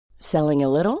Selling a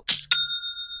little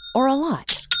or a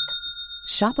lot?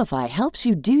 Shopify helps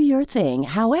you do your thing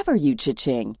however you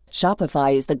cha-ching.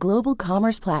 Shopify is the global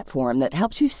commerce platform that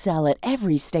helps you sell at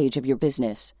every stage of your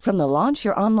business. From the launch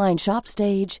your online shop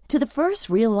stage to the first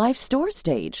real-life store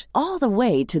stage, all the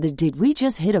way to the did we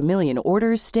just hit a million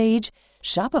orders stage.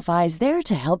 Shopify is there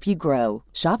to help you grow.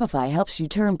 Shopify helps you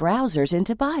turn browsers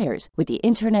into buyers with the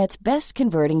internet's best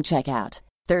converting checkout.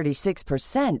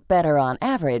 36% better on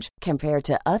average compared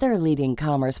to other leading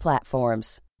commerce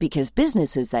platforms. Because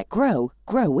businesses that grow,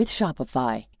 grow with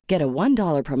Shopify. Get a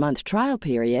 $1 per month trial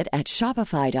period at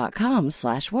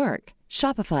shopify.com/work.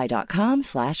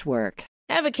 Shopify.com/work.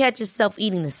 Ever catch yourself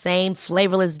eating the same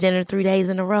flavorless dinner 3 days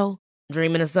in a row?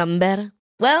 Dreaming of something better?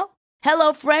 Well,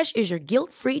 HelloFresh is your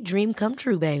guilt-free dream come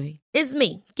true, baby. It's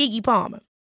me, Keke Palmer.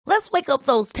 Let's wake up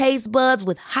those taste buds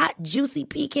with hot, juicy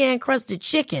pecan-crusted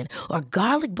chicken or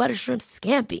garlic butter shrimp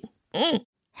scampi.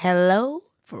 Hello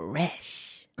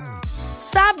Fresh.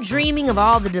 Stop dreaming of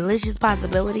all the delicious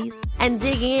possibilities and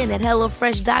dig in at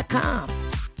HelloFresh.com.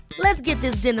 Let's get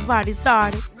this dinner party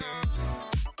started.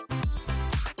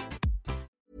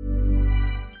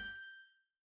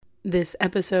 This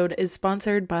episode is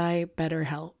sponsored by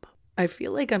BetterHelp. I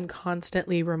feel like I'm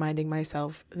constantly reminding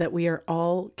myself that we are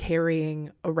all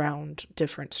carrying around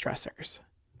different stressors,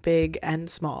 big and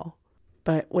small.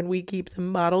 But when we keep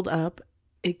them bottled up,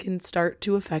 it can start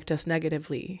to affect us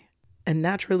negatively. And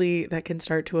naturally, that can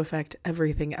start to affect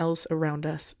everything else around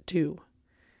us too.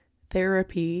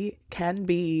 Therapy can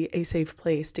be a safe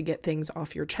place to get things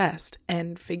off your chest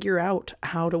and figure out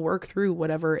how to work through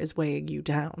whatever is weighing you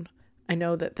down. I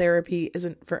know that therapy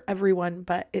isn't for everyone,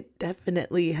 but it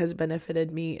definitely has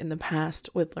benefited me in the past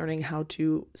with learning how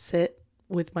to sit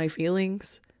with my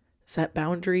feelings, set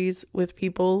boundaries with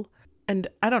people, and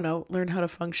learn how to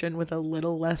function with a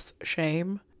little less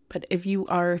shame. But if you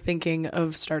are thinking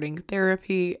of starting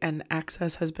therapy and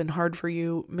access has been hard for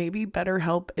you, maybe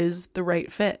BetterHelp is the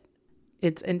right fit.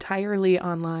 It's entirely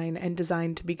online and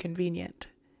designed to be convenient.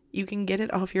 You can get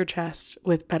it off your chest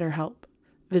with BetterHelp.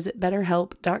 Visit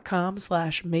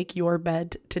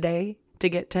BetterHelp.com/makeyourbed today to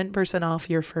get 10% off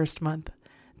your first month.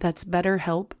 That's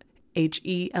BetterHelp,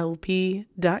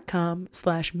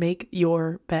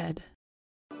 HELP.com/makeyourbed.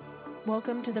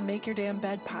 Welcome to the Make Your Damn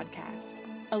Bed podcast.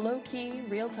 A low-key,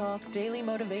 real-talk, daily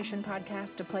motivation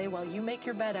podcast to play while you make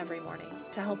your bed every morning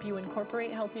to help you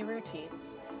incorporate healthy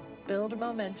routines, build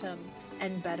momentum,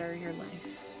 and better your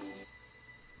life.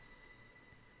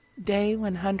 Day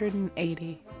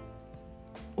 180.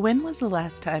 When was the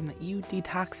last time that you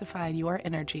detoxified your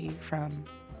energy from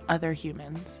other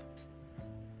humans?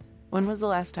 When was the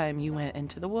last time you went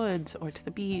into the woods or to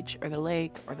the beach or the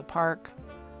lake or the park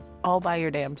all by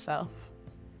your damn self?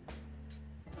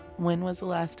 When was the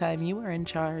last time you were in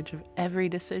charge of every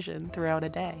decision throughout a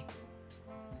day?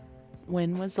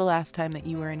 When was the last time that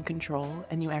you were in control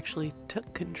and you actually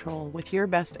took control with your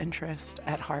best interest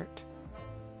at heart?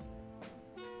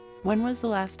 When was the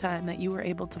last time that you were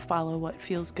able to follow what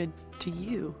feels good to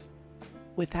you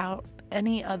without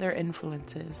any other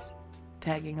influences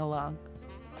tagging along?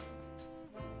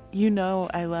 You know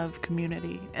I love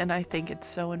community, and I think it's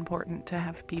so important to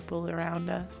have people around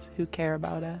us who care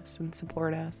about us and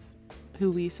support us,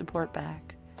 who we support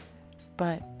back.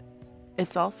 But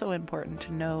it's also important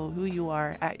to know who you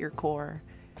are at your core,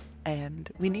 and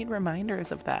we need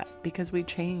reminders of that because we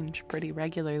change pretty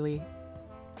regularly.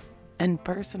 And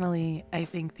personally, I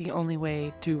think the only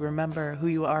way to remember who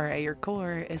you are at your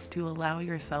core is to allow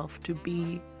yourself to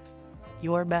be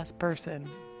your best person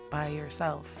by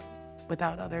yourself,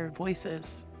 without other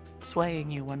voices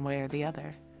swaying you one way or the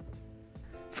other.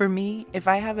 For me, if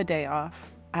I have a day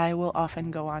off, I will often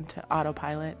go on to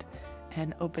autopilot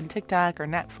and open TikTok or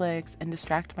Netflix and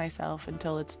distract myself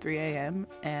until it's 3 a.m.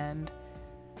 and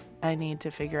I need to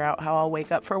figure out how I'll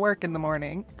wake up for work in the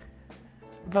morning.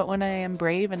 But when I am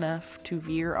brave enough to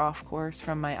veer off course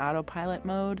from my autopilot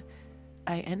mode,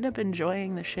 I end up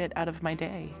enjoying the shit out of my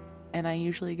day, and I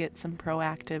usually get some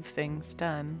proactive things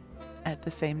done at the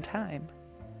same time.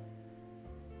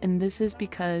 And this is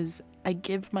because I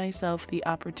give myself the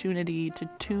opportunity to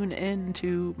tune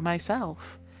into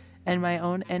myself and my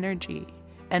own energy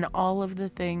and all of the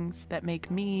things that make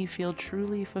me feel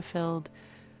truly fulfilled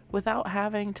without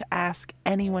having to ask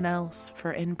anyone else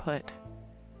for input.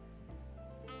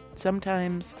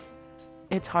 Sometimes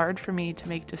it's hard for me to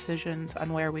make decisions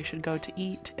on where we should go to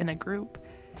eat in a group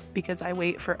because I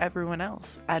wait for everyone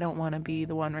else. I don't want to be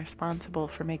the one responsible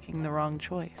for making the wrong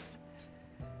choice.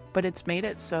 But it's made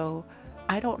it so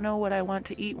I don't know what I want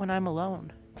to eat when I'm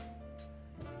alone.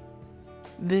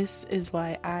 This is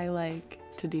why I like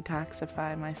to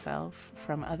detoxify myself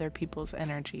from other people's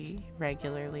energy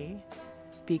regularly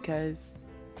because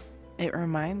it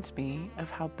reminds me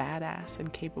of how badass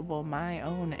and capable my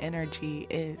own energy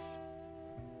is.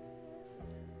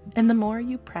 And the more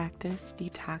you practice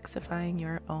detoxifying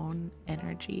your own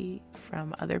energy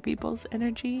from other people's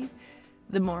energy,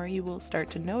 the more you will start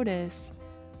to notice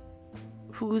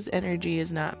whose energy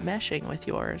is not meshing with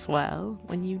yours well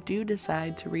when you do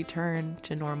decide to return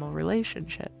to normal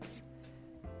relationships.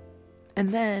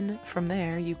 And then from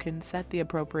there, you can set the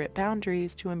appropriate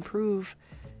boundaries to improve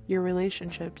your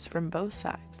relationships from both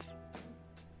sides.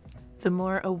 The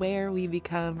more aware we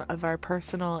become of our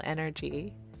personal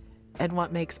energy and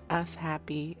what makes us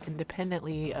happy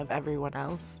independently of everyone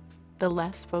else, the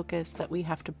less focus that we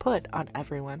have to put on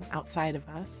everyone outside of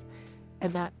us,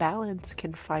 and that balance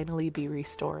can finally be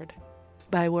restored.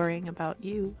 By worrying about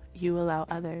you, you allow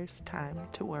others time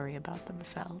to worry about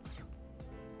themselves.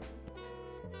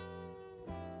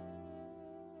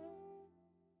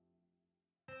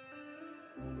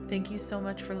 Thank you so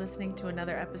much for listening to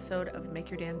another episode of Make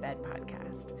Your Damn Bed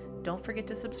podcast. Don't forget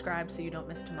to subscribe so you don't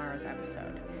miss tomorrow's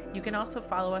episode. You can also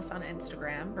follow us on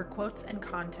Instagram for quotes and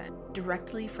content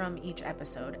directly from each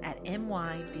episode at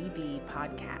MYDB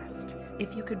Podcast.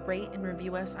 If you could rate and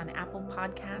review us on Apple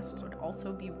Podcasts, it would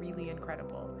also be really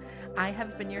incredible. I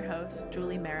have been your host,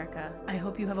 Julie Merica. I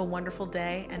hope you have a wonderful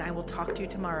day, and I will talk to you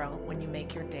tomorrow when you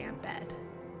make your damn bed.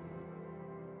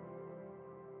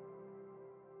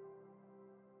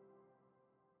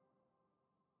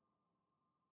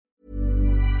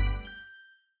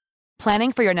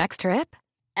 Planning for your next trip?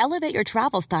 Elevate your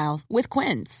travel style with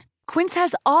Quince. Quince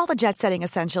has all the jet-setting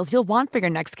essentials you'll want for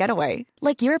your next getaway,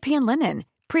 like European linen,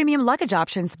 premium luggage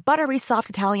options, buttery soft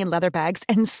Italian leather bags,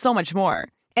 and so much more.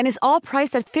 And is all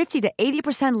priced at 50 to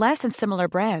 80% less than similar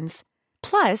brands.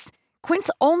 Plus, Quince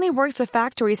only works with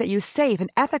factories that use safe and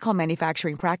ethical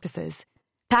manufacturing practices.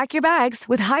 Pack your bags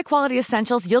with high-quality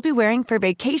essentials you'll be wearing for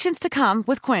vacations to come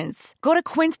with Quince. Go to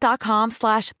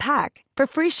quince.com/pack for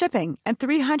free shipping and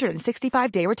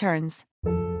 365-day returns.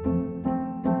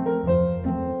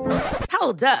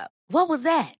 Hold up. What was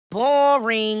that?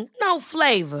 Boring. No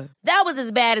flavor. That was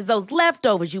as bad as those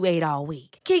leftovers you ate all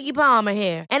week. Keke Palmer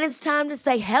here, and it's time to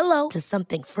say hello to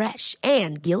something fresh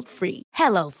and guilt-free.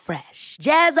 HelloFresh.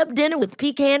 Jazz up dinner with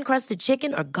pecan-crusted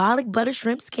chicken or garlic butter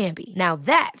shrimp scampi. Now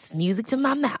that's music to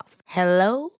my mouth.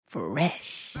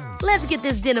 HelloFresh. Let's get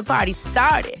this dinner party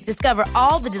started. Discover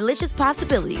all the delicious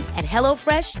possibilities at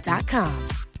HelloFresh.com.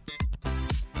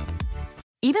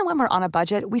 Even when we're on a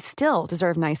budget, we still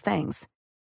deserve nice things.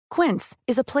 Quince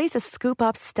is a place to scoop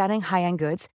up stunning high-end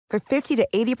goods for 50 to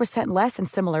 80% less than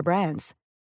similar brands.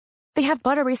 They have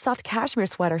buttery soft cashmere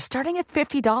sweaters starting at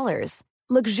 $50,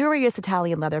 luxurious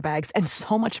Italian leather bags, and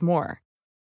so much more.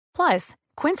 Plus,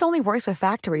 Quince only works with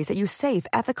factories that use safe,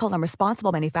 ethical, and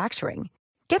responsible manufacturing.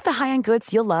 Get the high-end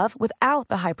goods you'll love without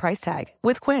the high price tag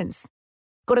with Quince.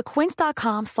 Go to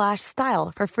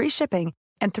quince.com/style for free shipping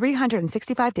and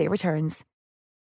 365-day returns.